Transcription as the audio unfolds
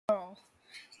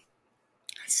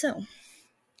So,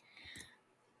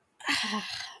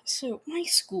 so my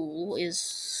school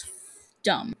is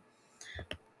dumb.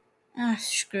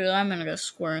 Screw it, I'm gonna go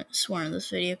swear in this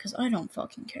video because I don't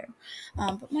fucking care.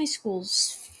 But my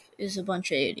is a bunch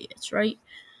of idiots, right?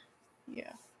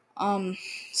 Yeah.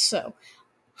 So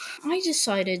I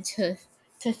decided to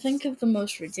think of the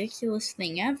most ridiculous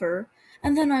thing ever,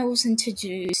 and then I was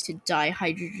introduced to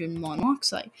dihydrogen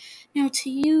monoxide. Now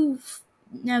to you,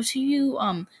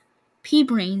 pea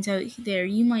brains out there,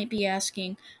 you might be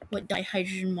asking what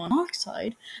dihydrogen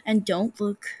monoxide, and don't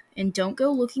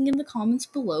go looking in the comments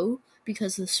below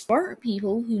because the smart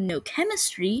people who know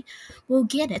chemistry will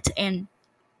get it and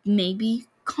maybe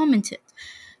comment it.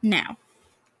 Now,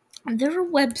 there are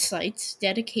websites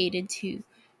dedicated to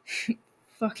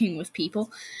fucking with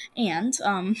people, and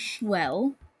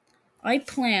well, I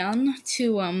plan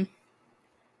to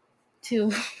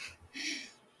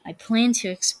I plan to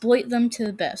exploit them to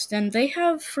the best, and they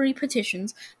have free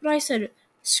petitions, but I said,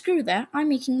 screw that, I'm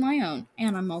making my own,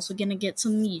 and I'm also gonna get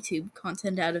some YouTube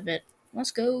content out of it. Let's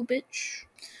go, bitch.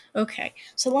 Okay,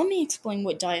 so let me explain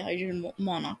what dihydrogen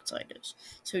monoxide is.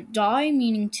 So di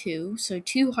meaning two, so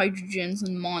two hydrogens,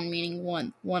 and mon meaning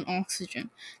one oxygen.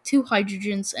 Two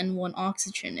hydrogens and one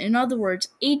oxygen. In other words,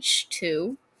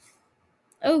 H2O.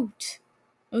 Oh,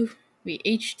 wait,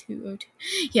 H2O2.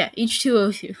 Yeah,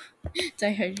 H2O2.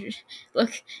 Dihydrogen.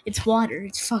 Look, it's water.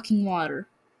 It's fucking water.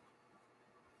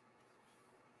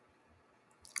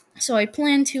 So I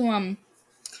plan to,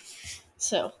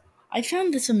 so I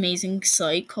found this amazing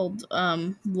site called,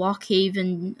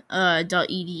 lockhaven,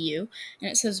 .edu, and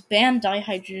it says ban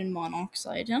dihydrogen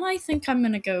monoxide, and I think I'm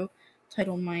gonna go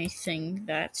title my thing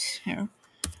that, here.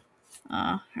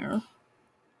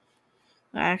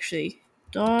 Actually,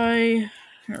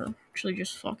 actually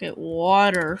just fuck it,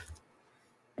 water.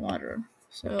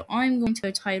 So I'm going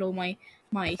to title my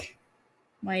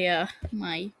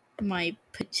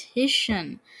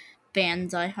petition ban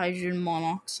dihydrogen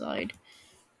monoxide.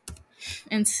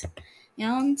 And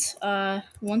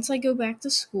once I go back to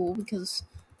school, because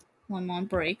I'm on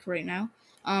break right now,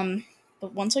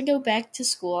 but once I go back to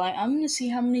school, I'm gonna see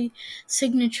how many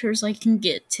signatures I can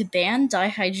get to ban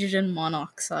dihydrogen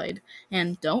monoxide.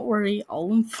 And don't worry,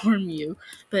 I'll inform you.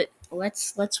 But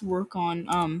let's work on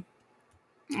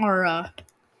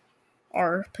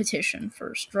our petition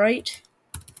first, right?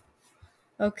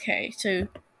 Okay, so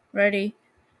ready?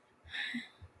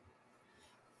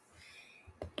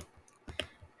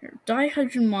 Here,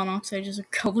 dihydrogen monoxide is a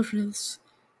colorless,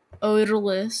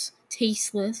 odorless,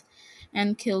 tasteless,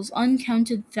 and kills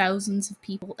uncounted thousands of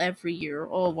people every year.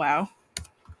 Oh wow.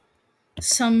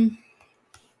 Some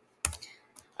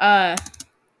I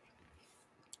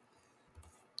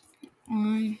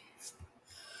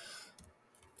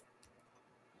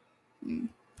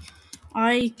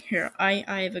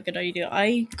I have a good idea.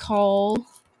 I call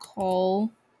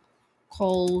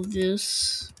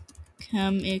this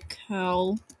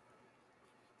chemical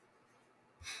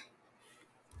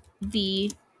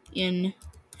the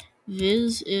invisible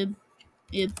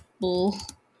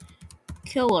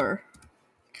killer.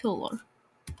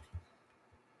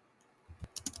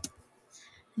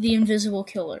 The invisible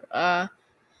killer.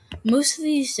 Most of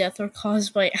these deaths are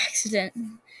caused by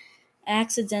accidental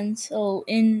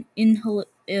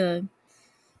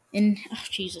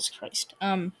Jesus Christ.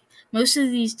 Most of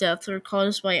these deaths are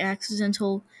caused by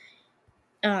accidental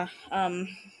uh um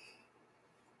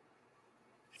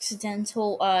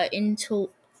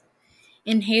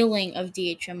inhaling of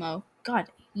DHMO. God,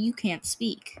 you can't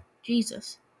speak.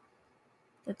 Jesus.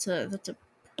 That's a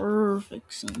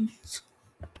perfect sentence.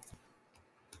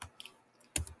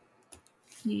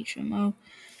 DHMO,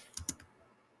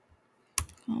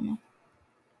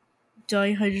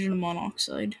 dihydrogen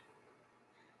monoxide.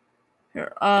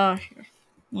 Here.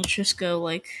 Let's just go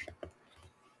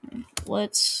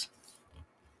let's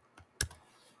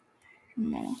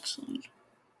monoxide.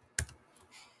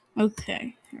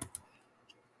 Okay. Here.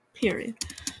 Period.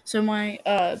 So my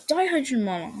dihydrogen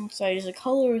monoxide is a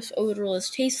colorless, odorless,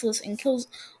 tasteless, and kills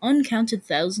uncounted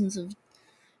thousands of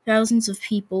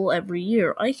people every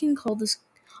year. I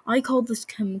call this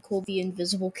chemical the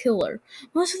invisible killer.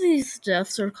 Most of these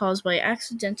deaths are caused by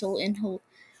accidental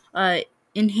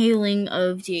inhaling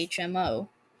of DHMO.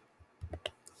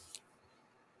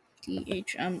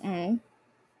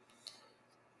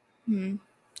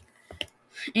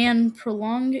 And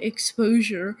prolonged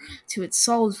exposure to its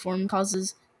solid form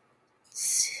causes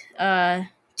severe.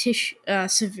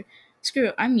 Screw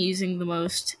it, I'm using the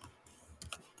most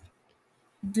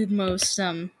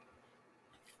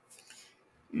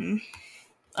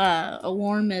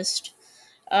alarmist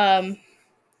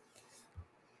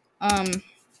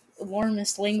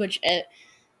warmest language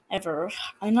ever.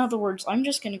 In other words, I'm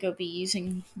just gonna go be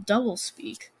using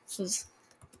doublespeak. Because,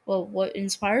 well, what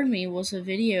inspired me was a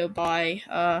video by,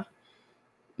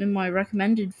 in my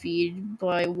recommended feed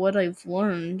by what I've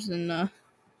learned, and,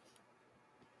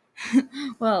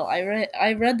 well,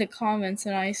 I read the comments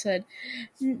and I said,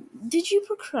 "Did you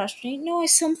procrastinate?" No, I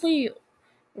simply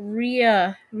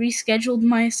rescheduled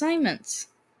my assignments.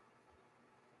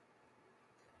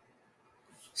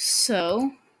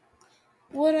 So,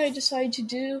 what I decided to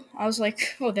do, I was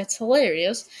like, "Oh, that's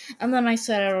hilarious," and then I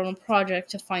set out on a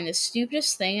project to find the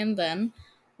stupidest thing, and then,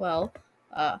 well,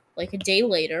 like a day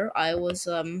later, I was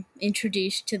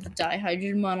introduced to the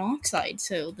dihydrogen monoxide.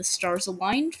 So the stars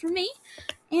aligned for me,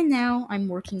 and now I'm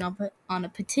working on a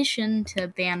petition to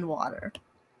ban water.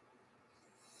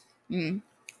 Mm.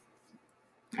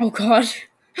 Oh God.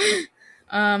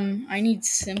 I need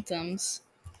symptoms.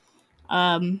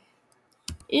 Um,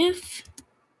 if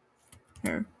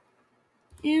or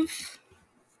if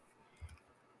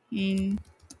in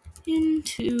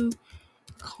into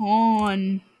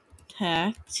contact,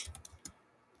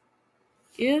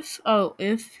 if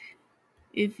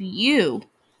you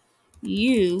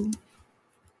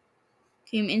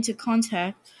came into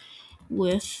contact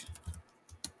with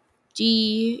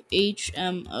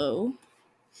DHMO,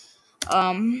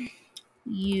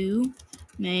 you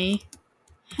may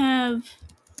have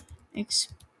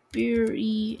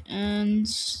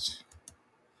experienced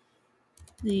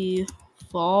the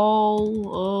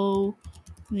following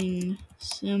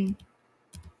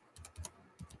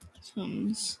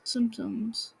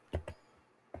symptoms.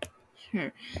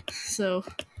 Here. So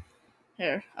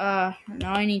here.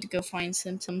 Now I need to go find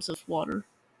symptoms of water.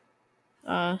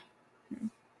 Uh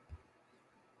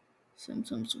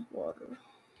Symptoms of water.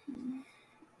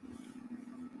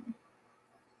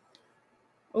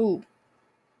 Oh.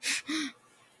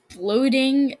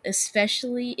 Bloating,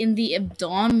 especially in the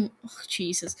abdominal. Oh,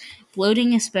 Jesus.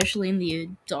 Bloating, especially in the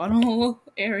abdominal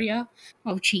area.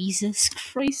 Oh, Jesus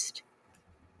Christ.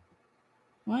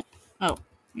 What? Oh.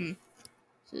 This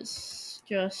is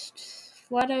just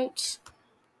flat out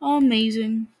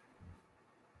amazing.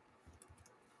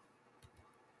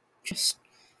 Just.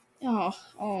 Oh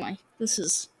my. This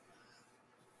is.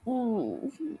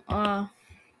 Ooh.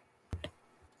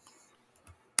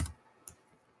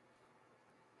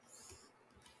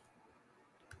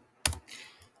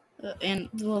 And,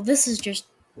 well, this is just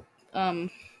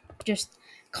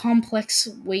complex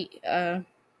weight, uh,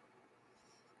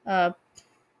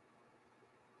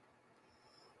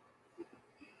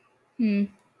 hmm.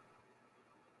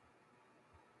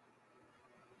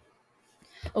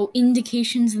 Oh,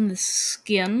 indications in the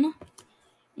skin.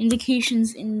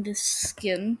 Indications in the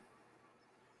skin.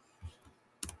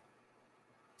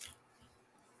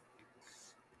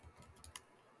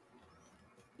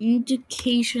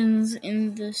 Indications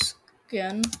in the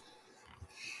skin.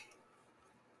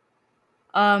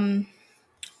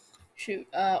 Shoot.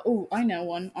 Oh, I know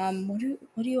one. What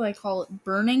do I call it?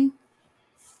 Burning,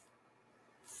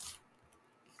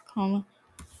 comma,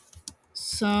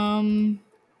 sometimes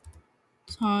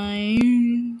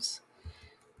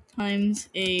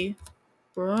a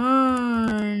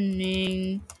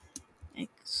burning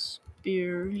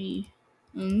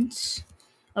experience.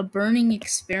 A burning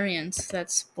experience.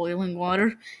 That's boiling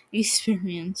water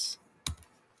experience.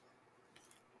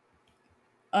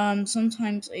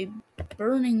 Sometimes a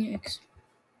burning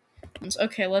experience.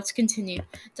 Okay, let's continue.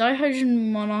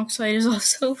 Dihydrogen monoxide is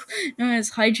also known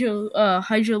as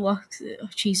hydrolox. Oh,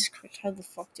 Jesus Christ, how the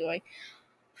fuck do I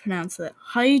pronounce that?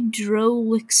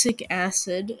 Hydrolyxic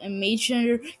acid, a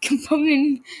major component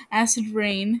in acid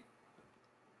rain.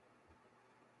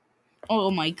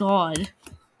 Oh my God.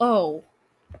 Oh,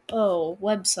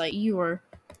 website, your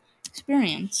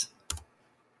experience.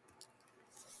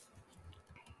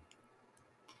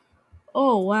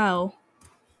 Oh wow.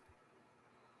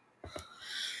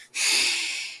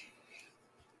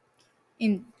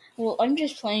 In Well, I'm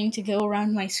just planning to go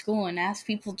around my school and ask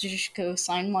people to just go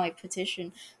sign my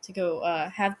petition to go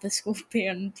have the school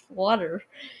ban water.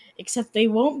 Except they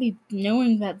won't be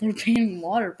knowing that they're banning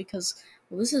water because,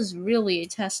 well, this is really a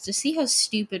test to see how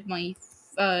stupid my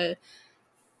uh,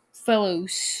 fellow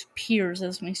peers,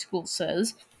 as my school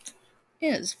says,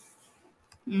 is.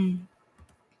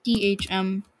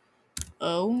 DHMO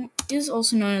is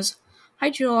also known as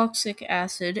hydroxylic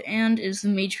acid and is the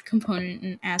major component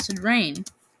in acid rain,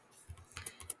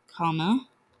 comma,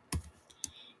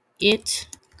 it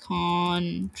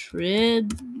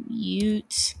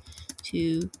contributes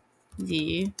to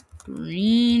the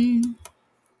greenhouse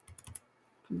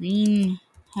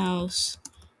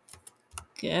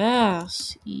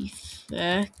gas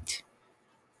effect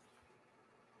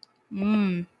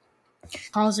Mm.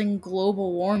 Causing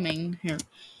global warming here.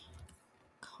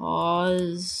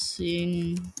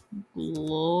 Causing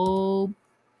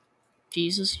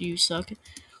Jesus, you suck.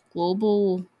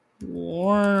 Global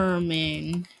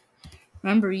warming.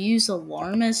 Remember, use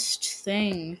alarmist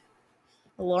thing.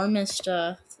 Alarmist,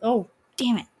 oh,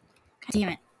 damn it. God damn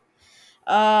it.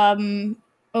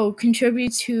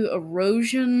 Contributes to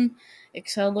erosion,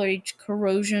 accelerates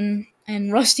corrosion,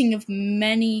 and rusting of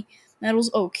many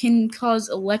metals. Oh, can cause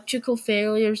electrical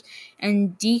failures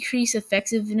and decrease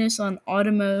effectiveness on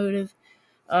automotive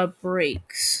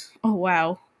brakes. Oh,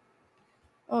 wow.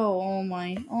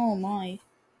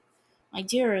 My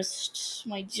dearest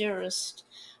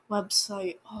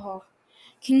website. Oh,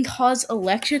 can cause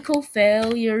electrical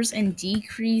failures and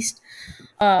decreased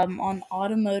on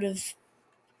automotive.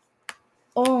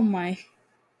 Oh my.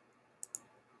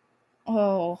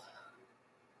 Oh,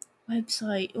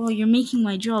 website. Oh, you're making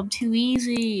my job too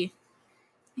easy.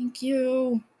 Thank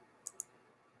you.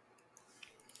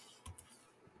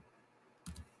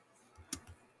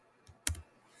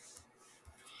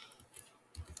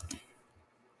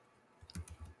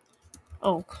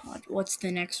 Oh god, what's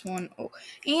the next one? Oh,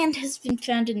 and has been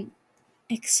found in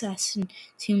excess in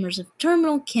tumors of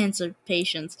terminal cancer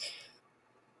patients.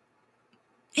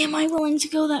 Am I willing to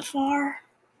go that far?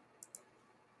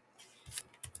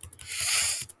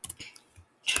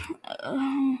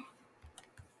 I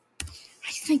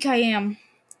think I am.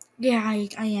 Yeah, I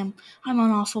am. I'm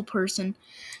an awful person.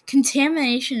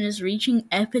 Contamination is reaching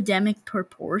epidemic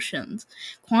proportions.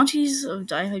 Quantities of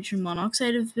dihydrogen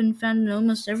monoxide have been found in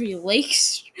almost every lake,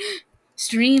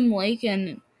 stream, lake,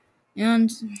 and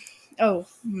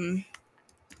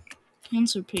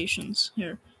cancer patients.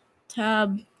 Here,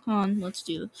 tab on. Let's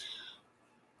do this.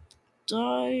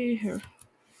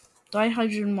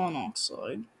 Dihydrogen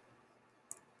monoxide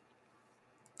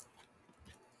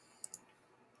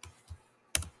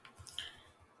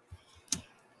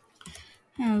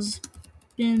has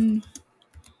been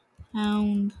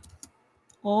found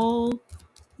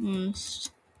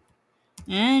almost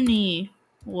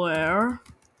anywhere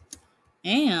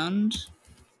and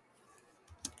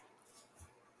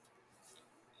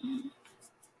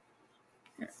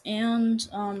and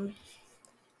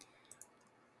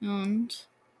and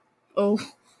oh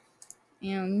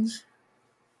and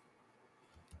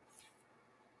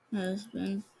has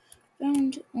been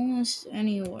found almost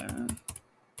anywhere.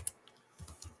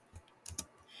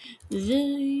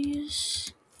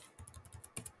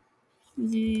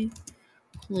 The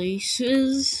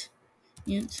places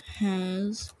it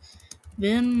has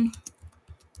been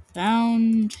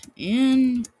found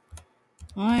in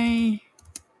high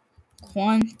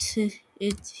quantities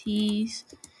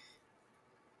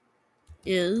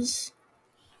is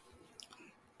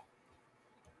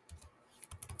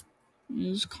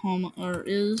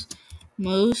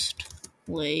most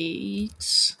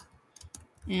lakes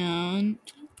and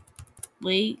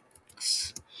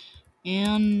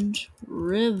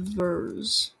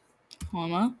rivers,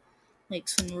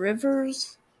 lakes and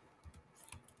rivers,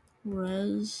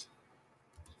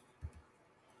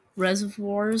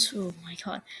 reservoirs. Oh my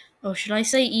god. Oh, should I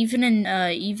say even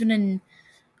in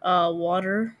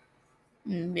water?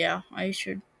 Yeah, I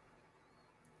should.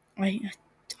 I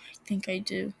think I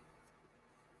do.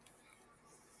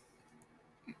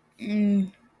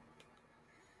 Mm,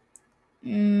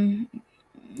 mm,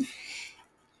 I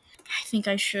think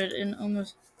I should. In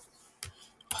almost.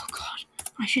 Oh god,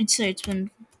 I should say it's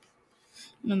been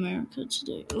in America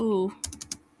today. Oh.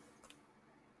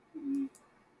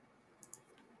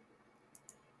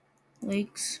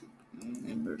 Lakes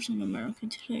and rivers in America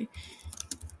today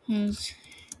has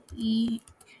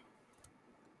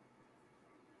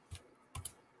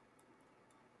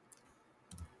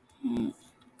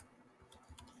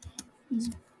has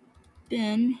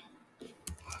been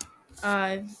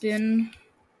I've been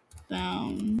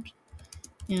found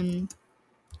in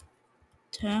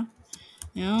tap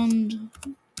and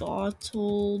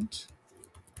bottled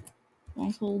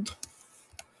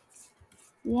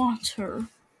water.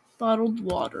 Bottled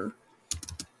water.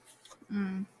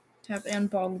 Tap and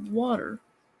bottled water.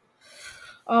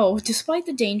 Oh, despite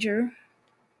the danger,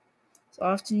 it's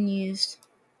often used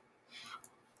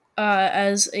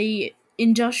as a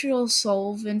industrial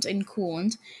solvent and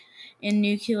coolant in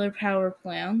nuclear power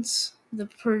plants.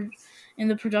 In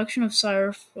the production of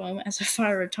styrofoam as a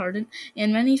fire retardant,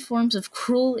 in many forms of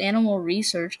cruel animal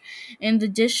research, and the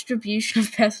distribution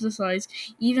of pesticides,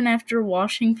 even after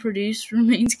washing produced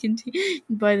remains contained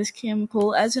by this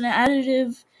chemical as an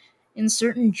additive in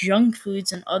certain junk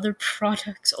foods and other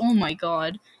products. Oh my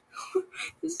god.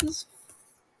 This is.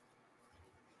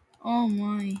 Oh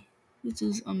my. This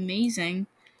is amazing.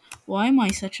 Why am I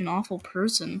such an awful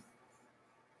person?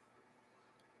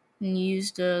 And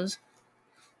used as...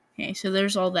 Okay, so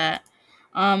there's all that.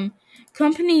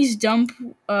 Companies dump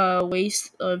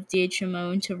waste of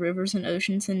DHMO into rivers and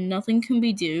oceans, and nothing can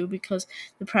be done because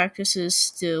the practice is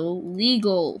still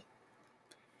legal.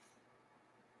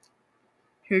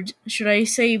 Should I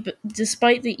say, but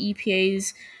despite the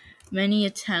EPA's many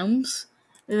attempts,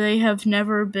 they have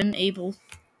never been able...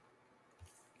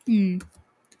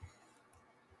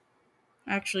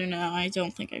 Actually, no, I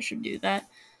don't think I should do that.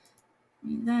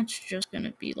 That's just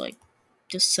gonna be, like,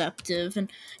 deceptive, and,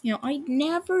 I'd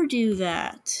never do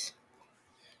that.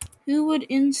 Who would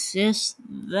insist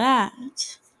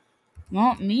that?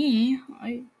 Not me.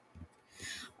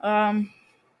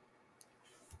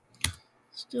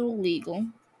 Still legal.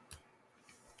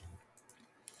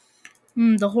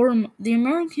 The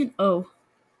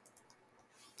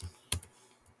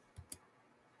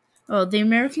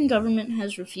American government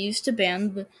has refused to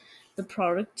ban the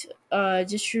product,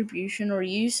 distribution, or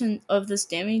use of this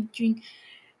damaging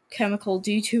chemical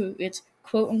due to its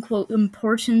quote-unquote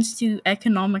importance to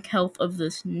economic health of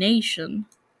this nation.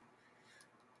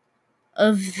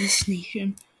 Of this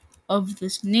nation.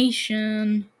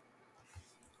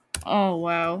 Oh,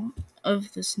 wow.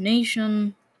 Of this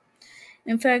nation.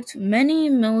 In fact, many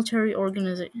military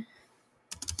organizations...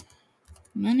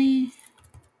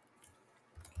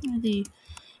 The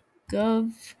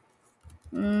government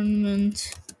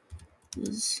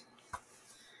is...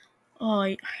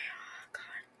 God.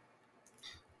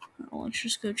 Let's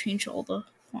just go change all the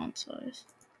font size.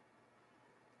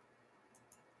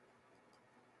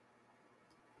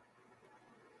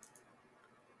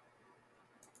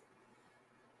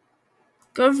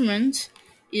 Government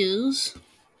is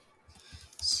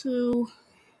so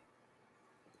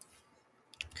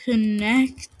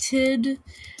connected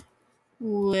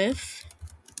with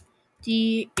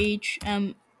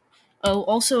DHMO.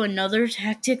 Also, another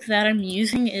tactic that I'm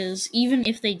using is, even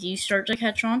if they do start to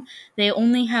catch on, they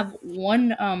only have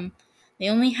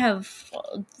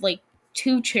like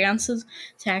 2 chances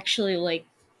to actually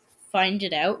find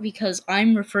it out, because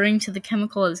I'm referring to the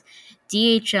chemical as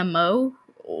DHMO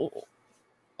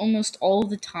almost all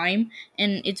the time,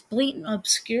 and it's blatant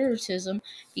obscurantism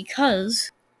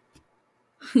because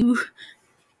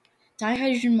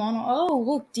dihydrogen mono... Oh,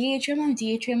 look, DHMO,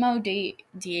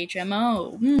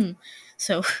 DHMO.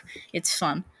 So, it's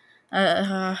fun.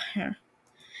 Here.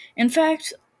 In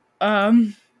fact,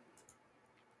 so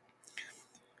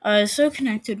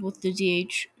connected with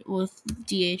DHMO,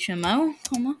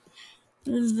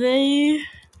 they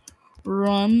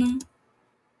run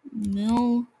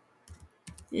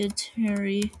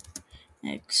military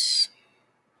experiments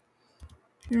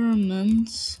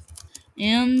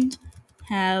and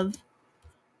have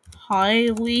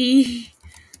highly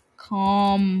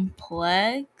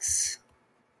complex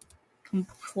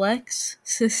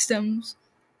systems.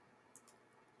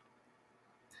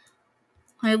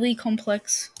 Highly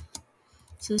complex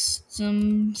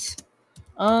systems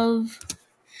of...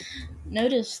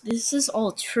 Notice, this is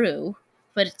all true,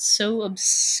 but it's so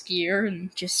obscure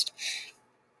and just,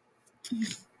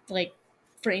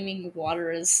 framing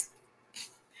water as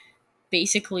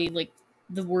basically,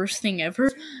 the worst thing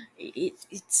ever.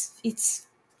 It's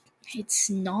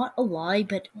not a lie,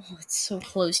 but it's so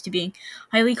close to being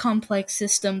highly complex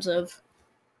systems of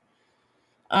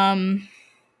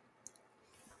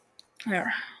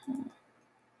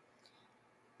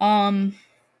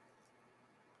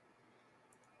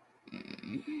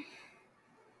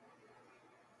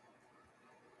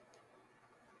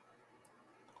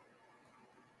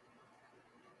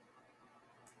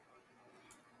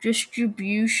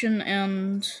distribution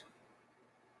and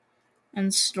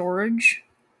storage.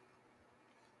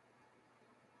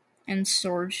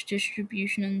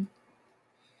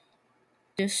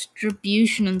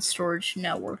 Distribution and storage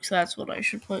networks. That's what I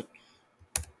should put.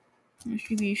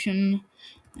 Distribution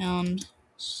and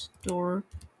storage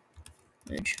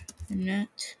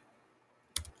networks.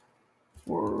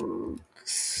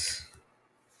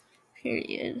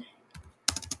 Period.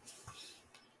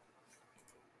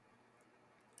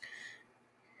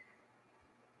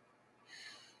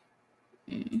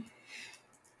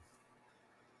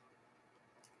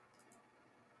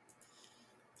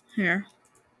 Here.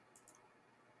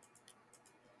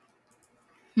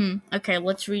 Okay,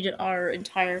 let's read our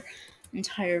entire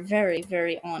very,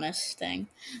 very honest thing.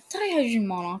 Dihydrogen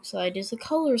monoxide is a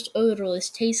colorless, odorless,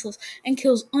 tasteless, and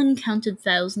kills uncounted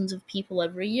thousands of people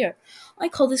every year. I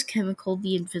call this chemical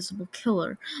the invisible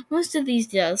killer. Most of these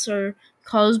deaths are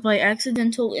caused by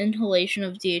accidental inhalation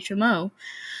of DHMO.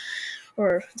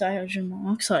 or dihydrogen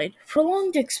monoxide.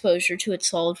 Prolonged exposure to its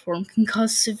solid form can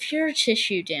cause severe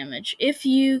tissue damage. If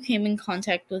you came in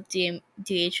contact with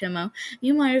DHMO,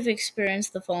 you might have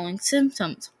experienced the following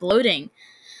symptoms: bloating,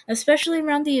 especially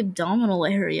around the abdominal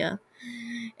area,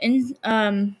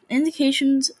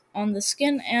 indications on the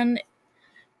skin, and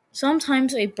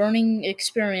sometimes a burning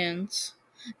experience.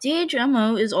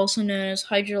 DHMO is also known as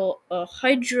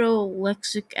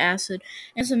hydrolexic acid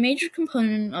and is a major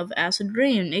component of acid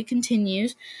rain. It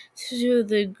continues to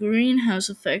the greenhouse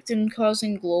effect in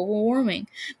causing global warming.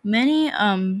 Many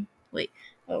wait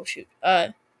oh shoot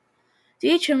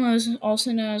DHMO is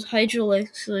also known as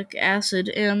hydrolexic acid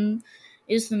and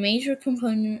is the major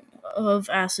component of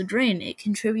acid rain. It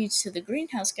contributes to the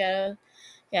greenhouse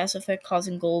gas effect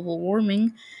causing global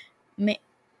warming. May,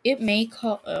 it may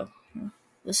cause.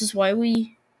 This is why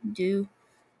we do.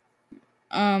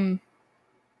 Um,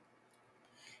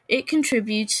 it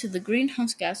contributes to the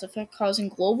greenhouse gas effect causing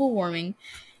global warming.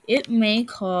 It may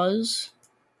cause.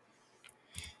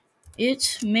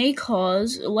 It may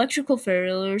cause electrical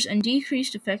failures and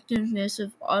decreased effectiveness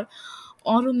of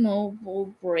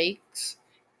automobile brakes.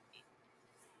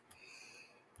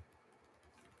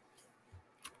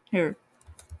 Here,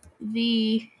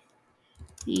 the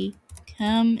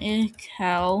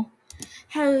chemical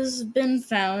has been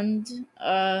found.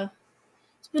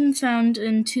 It's been found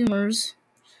in tumors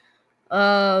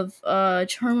of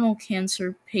terminal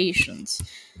cancer patients.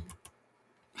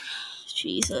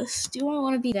 Jesus, do I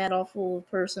want to be that awful a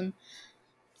person?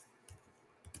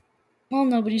 Well,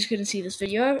 nobody's gonna see this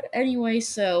video anyway,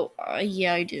 so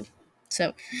yeah, I do.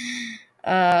 So,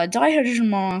 dihydrogen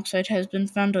monoxide has been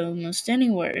found almost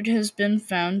anywhere. It has been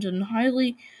found in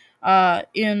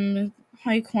in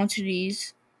high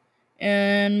quantities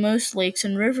in most lakes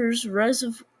and rivers,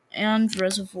 and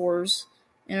reservoirs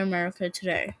in America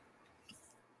today.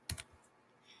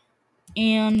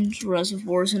 And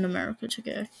reservoirs in America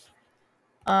today.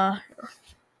 Uh,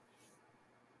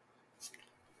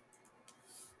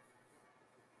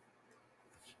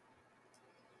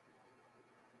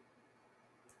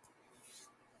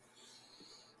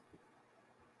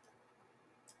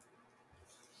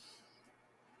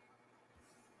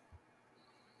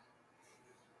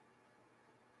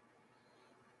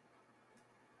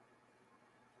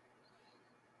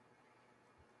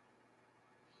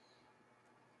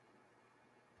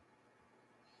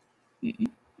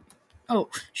 oh,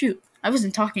 shoot. I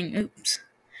wasn't talking. Oops.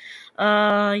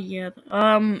 Yeah.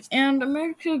 And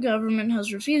American government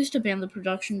has refused to ban the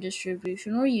production,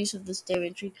 distribution, or use of this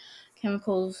damaging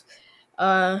chemicals,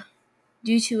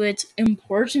 due to its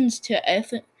importance to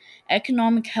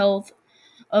economic health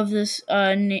of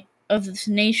of this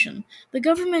nation. The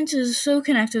government is so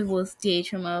connected with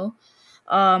DHMO.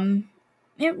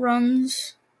 It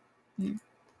runs.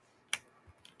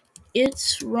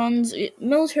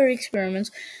 Military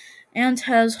experiments and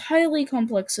has highly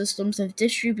complex systems of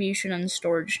distribution and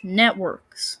storage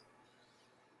networks.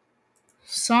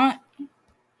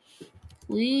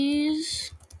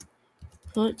 Please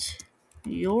put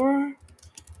your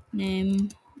name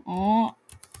on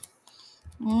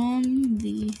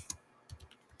the.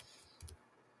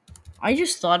 I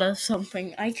just thought of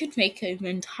something. I could make an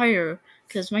entire,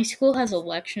 because my school has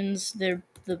elections. They're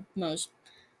the most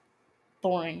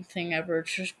boring thing ever.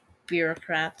 It's just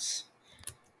bureaucrats.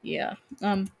 Yeah.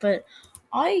 But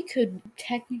I could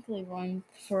technically run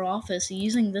for office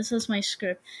using this as my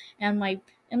script and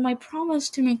my promise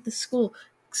to make the school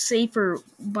safer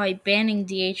by banning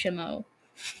DHMO.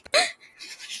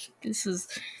 This is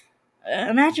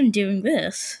imagine doing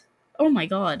this. Oh my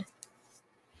god.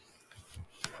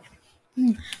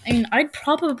 I mean, I'd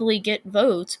probably get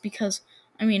votes because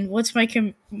I mean, what's my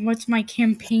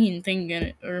campaign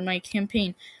thing or my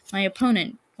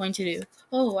opponent going to do?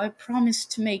 Oh, I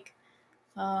promised to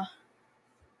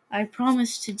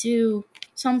do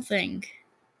something.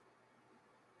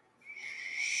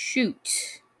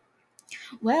 Shoot.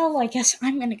 Well, I guess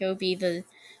I'm gonna go be the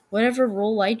whatever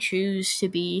role I choose to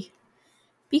be.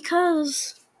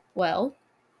 Because, well,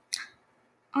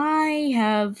 I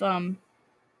have, I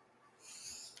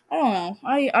don't know.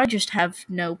 I just have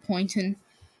no point in,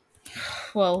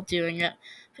 well, doing it.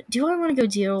 But do I want to go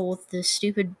deal with the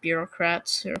stupid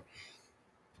bureaucrats or.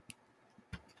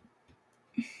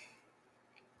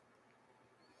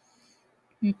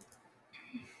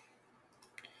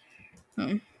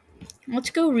 Hmm.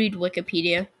 Let's go read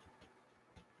Wikipedia.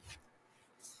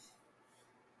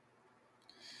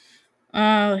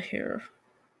 Here.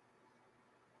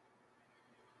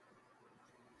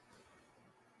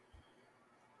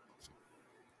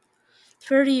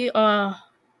 30,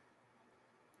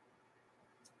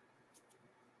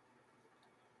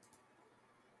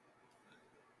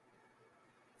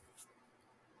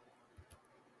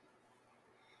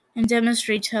 and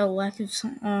demonstrates how lack of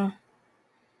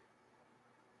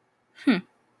hmm.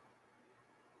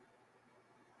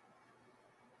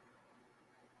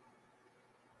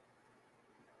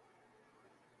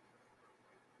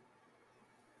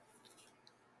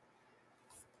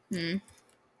 Hmm.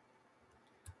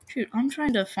 Shoot, I'm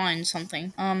trying to find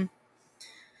something.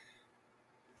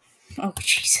 Oh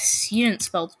Jesus, you didn't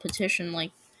spell petition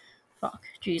like fuck.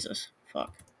 Jesus,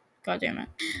 fuck. God damn it.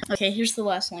 Okay, here's the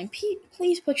last line.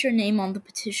 Please put your name on the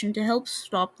petition to help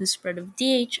stop the spread of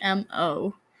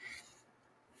DHMO.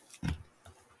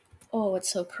 Oh,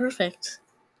 it's so perfect.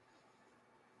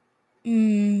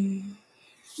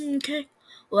 Okay.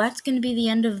 Well, that's gonna be the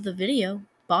end of the video.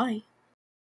 Bye.